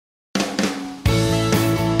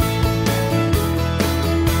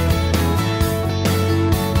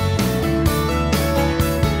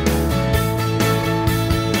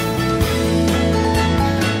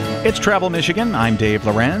It's Travel Michigan. I'm Dave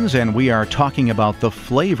Lorenz, and we are talking about the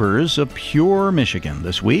flavors of pure Michigan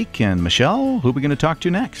this week. And Michelle, who are we going to talk to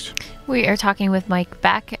next? We are talking with Mike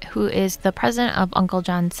Beck, who is the president of Uncle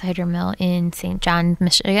John's Cider Mill in St. John,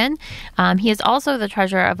 Michigan. He is also the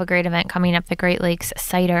treasurer of a great event coming up, the Great Lakes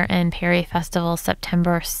Cider and Perry Festival,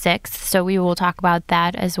 September 6th. So we will talk about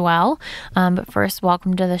that as well. But first,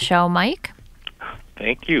 welcome to the show, Mike.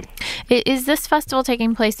 Thank you. Is this festival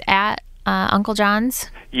taking place at Uncle John's?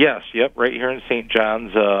 Yes, yep, right here in St.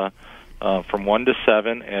 John's, from 1 to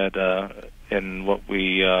 7 at in what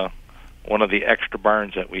we one of the extra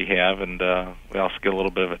barns that we have, and we also get a little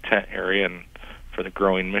bit of a tent area and for the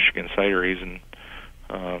growing Michigan cideries, and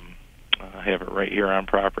have it right here on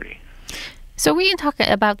property. So we can talk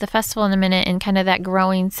about the festival in a minute and kind of that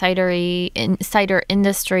growing cider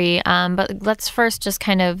industry. But let's first just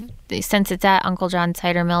kind of, since it's at Uncle John's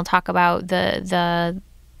Cider Mill, talk about the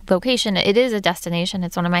location. It is a destination.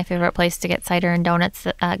 It's one of my favorite places to get cider and donuts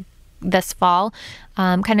this fall.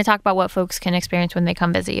 Kind of talk about what folks can experience when they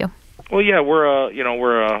come visit you. Well, yeah, we're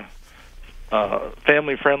a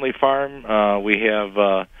family-friendly farm. We have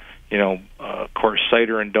of course,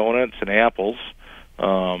 cider and donuts and apples.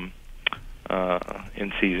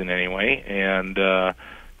 In season anyway, and the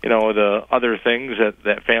other things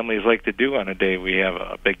that families like to do on a day. We have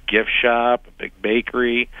a big gift shop, a big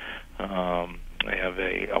bakery. I have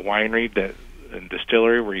a winery and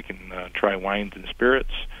distillery where you can try wines and spirits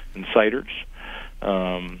and ciders,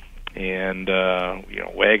 and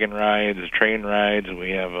wagon rides, train rides.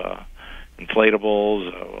 We have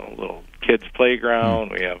inflatables, a little kids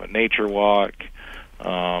playground. We have a nature walk.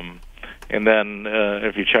 And then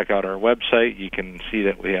if you check out our website, you can see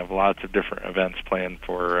that we have lots of different events planned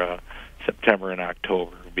for September and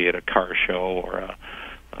October, be it a car show or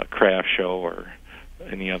a craft show or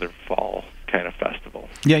any other fall kind of festival.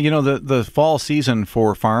 Yeah, the fall season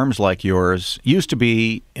for farms like yours used to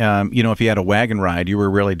be, if you had a wagon ride, you were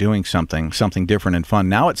really doing something different and fun.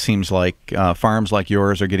 Now it seems like farms like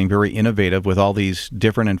yours are getting very innovative with all these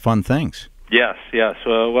different and fun things. Yes.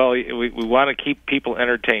 Well, we want to keep people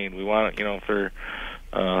entertained. We want we want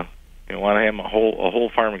to have a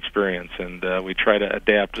whole farm experience, and we try to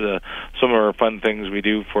adapt some of our fun things we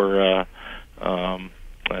do for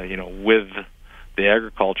with the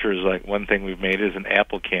agriculture. Is like one thing we've made is an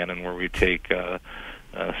apple cannon where we take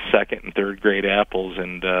second and third grade apples,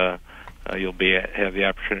 and you'll have the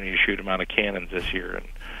opportunity to shoot them out of cannons this year,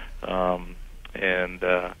 and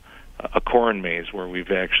a corn maze where we've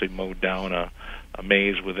actually mowed down a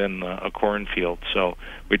maze within a cornfield. So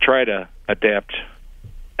we try to adapt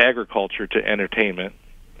agriculture to entertainment,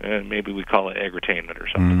 and maybe we call it agritainment or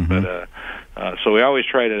something. Mm-hmm. But so we always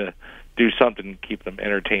try to do something to keep them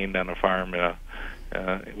entertained on a farm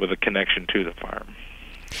with a connection to the farm.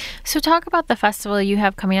 So talk about the festival you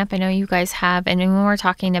have coming up. I know you guys have, and when we're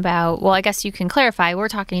talking about, well, I guess you can clarify, we're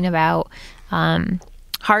talking about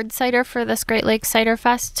hard cider for this Great Lakes Cider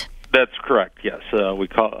Fest. That's correct. Yes, we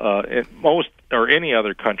call in most or any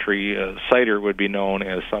other country, cider would be known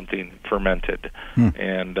as something fermented,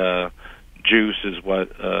 and juice is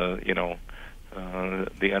what the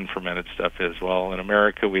unfermented stuff is. Well, in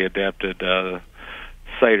America, we adapted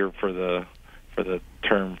cider for the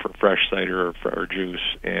term for fresh cider or juice,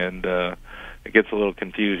 and it gets a little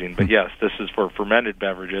confusing. But yes, this is for fermented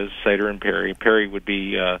beverages, cider and perry. Perry would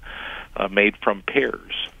be made from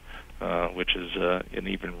pears. Which is an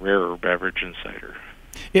even rarer beverage than cider.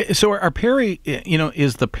 So our perry,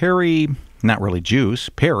 is the perry, not really juice,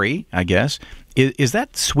 perry, I guess, is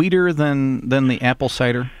that sweeter than the apple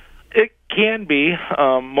cider? It can be,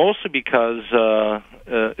 mostly because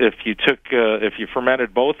if you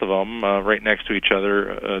fermented both of them right next to each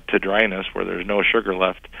other to dryness where there's no sugar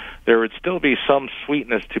left, there would still be some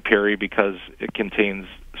sweetness to perry because it contains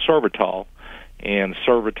sorbitol. And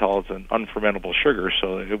sorbitol is an unfermentable sugar,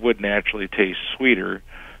 so it would naturally taste sweeter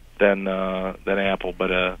than apple.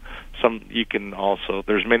 But you can also,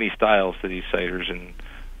 there's many styles to these ciders, and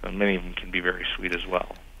many of them can be very sweet as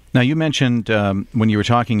well. Now you mentioned when you were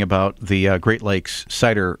talking about the Great Lakes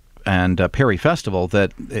Cider and Perry Festival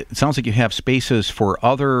that it sounds like you have spaces for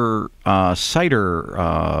other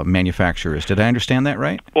cider manufacturers. Did I understand that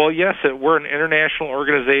right? Well, yes. We're an international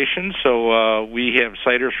organization, so we have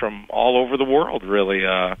ciders from all over the world, really.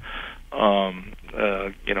 Of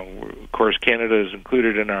course, Canada is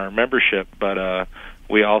included in our membership, but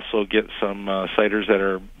we also get some ciders that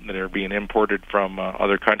are being imported from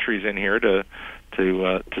other countries in here to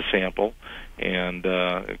sample. And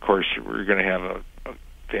of course, we're going to have a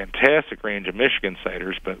fantastic range of Michigan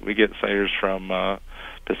ciders, but we get ciders from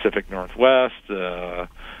Pacific Northwest,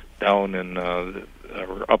 down in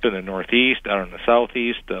or up in the Northeast, down in the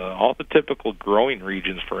Southeast, all the typical growing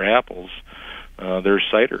regions for apples. There's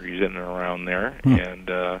cideries in and around there,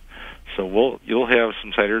 and so you'll have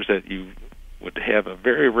some ciders that you would have a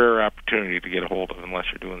very rare opportunity to get a hold of unless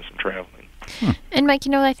you're doing some traveling. And Mike,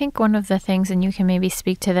 I think one of the things, and you can maybe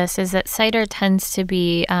speak to this, is that cider tends to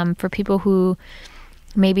be for people who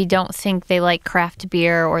maybe don't think they like craft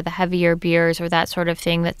beer or the heavier beers or that sort of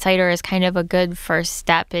thing, that cider is kind of a good first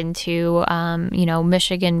step into,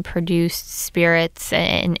 Michigan-produced spirits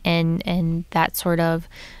and that sort of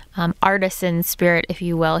artisan spirit, if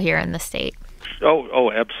you will, here in the state.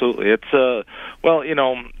 Oh, absolutely. It's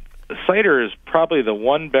cider is probably the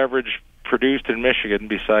one beverage produced in Michigan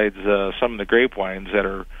besides some of the grape wines that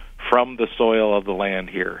are from the soil of the land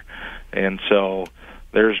here. And so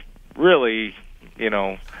there's really,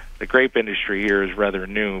 the grape industry here is rather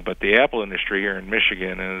new, but the apple industry here in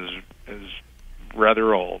Michigan is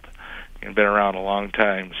rather old and been around a long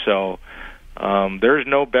time. So there's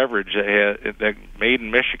no beverage that made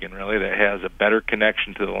in Michigan really that has a better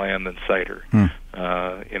connection to the land than cider.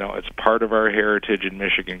 It's part of our heritage in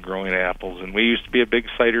Michigan, growing apples, and we used to be a big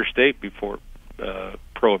cider state before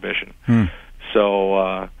Prohibition.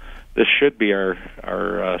 So this should be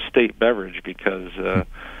our state beverage because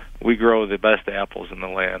we grow the best apples in the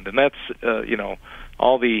land, and that's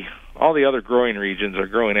all the other growing regions are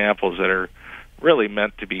growing apples that are really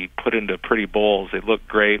meant to be put into pretty bowls. They look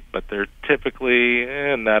great, but they're typically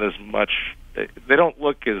not as much. They don't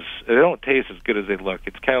taste as good as they look.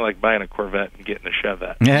 It's kind of like buying a Corvette and getting a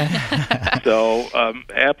Chevette. Yeah. So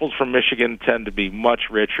apples from Michigan tend to be much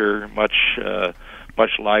richer, much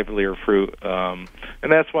livelier fruit,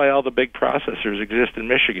 and that's why all the big processors exist in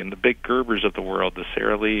Michigan. The big Gerbers of the world, the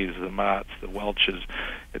Sara Lees, the Motts, the Welch's.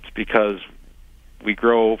 It's because we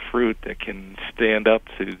grow fruit that can stand up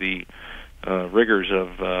to the rigors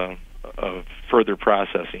of further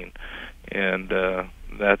processing, and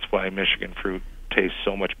that's why Michigan fruit tastes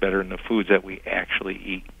so much better in the foods that we actually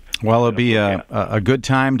eat. Well, it'll be a good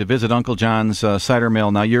time to visit Uncle John's Cider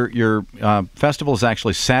Mill. Now, your festival is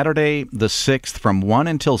actually Saturday the 6th from 1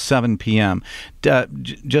 until 7 p.m.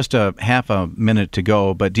 Just a half a minute to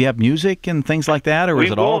go, but do you have music and things like that, or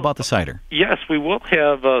is it all about the cider? Yes, we will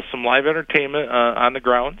have some live entertainment on the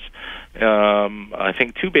grounds. I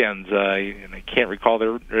think two bands, and I can't recall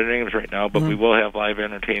their names right now, but we will have live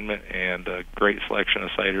entertainment and a great selection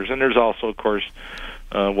of ciders. And there's also, of course,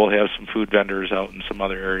 we'll have some food vendors out in some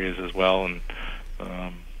other areas as well, and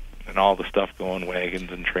all the stuff going, wagons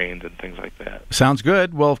and trains and things like that. Sounds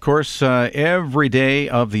good. Well, of course, every day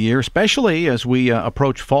of the year, especially as we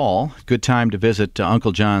approach fall, good time to visit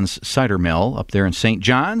Uncle John's Cider Mill up there in St.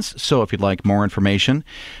 John's. So if you'd like more information,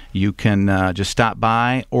 you can just stop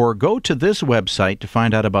by or go to this website to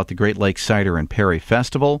find out about the Great Lakes Cider and Perry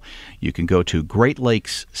Festival. You can go to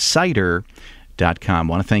greatlakescider.com. I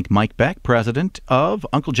want to thank Mike Beck, president of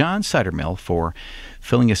Uncle John's Cider Mill, for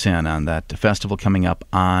filling us in on that festival coming up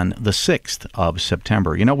on the 6th of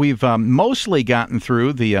September. We've mostly gotten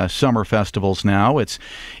through the summer festivals now. It's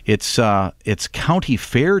county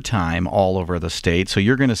fair time all over the state, so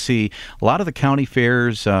you're going to see a lot of the county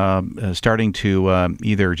fairs starting to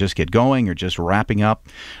either just get going or just wrapping up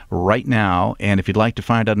right now. And if you'd like to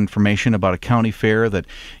find out information about a county fair that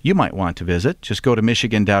you might want to visit, just go to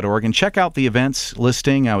michigan.org and check out the events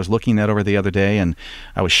listing. I was looking that over the other day, and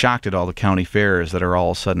I was shocked at all the county fairs that are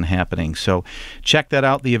all of a sudden happening. So check that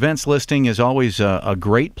out. The events listing is always a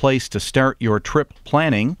great place to start your trip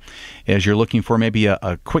planning as you're looking for maybe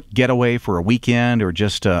a quick getaway for a weekend or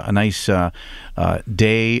just a nice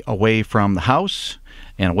day away from the house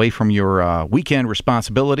and away from your weekend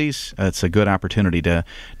responsibilities. It's a good opportunity to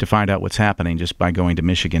find out what's happening just by going to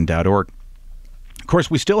michigan.org. Of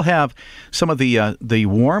course, we still have some of the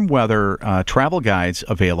warm weather travel guides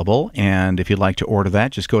available, and if you'd like to order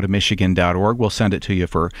that, just go to michigan.org. We'll send it to you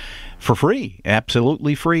for free,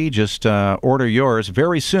 absolutely free. Just order yours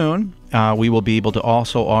very soon. We will be able to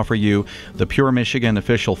also offer you the Pure Michigan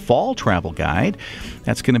official fall travel guide.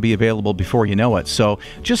 That's going to be available before you know it. So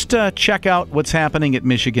just check out what's happening at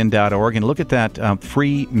michigan.org and look at that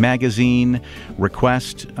free magazine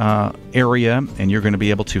request area, and you're going to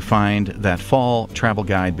be able to find that fall travel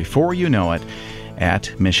guide before you know it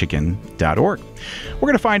at michigan.org. We're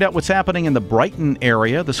going to find out what's happening in the Brighton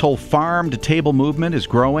area. This whole farm-to-table movement is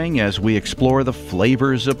growing as we explore the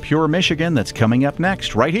flavors of pure Michigan. That's coming up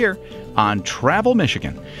next right here on Travel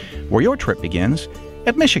Michigan, where your trip begins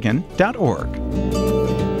at michigan.org.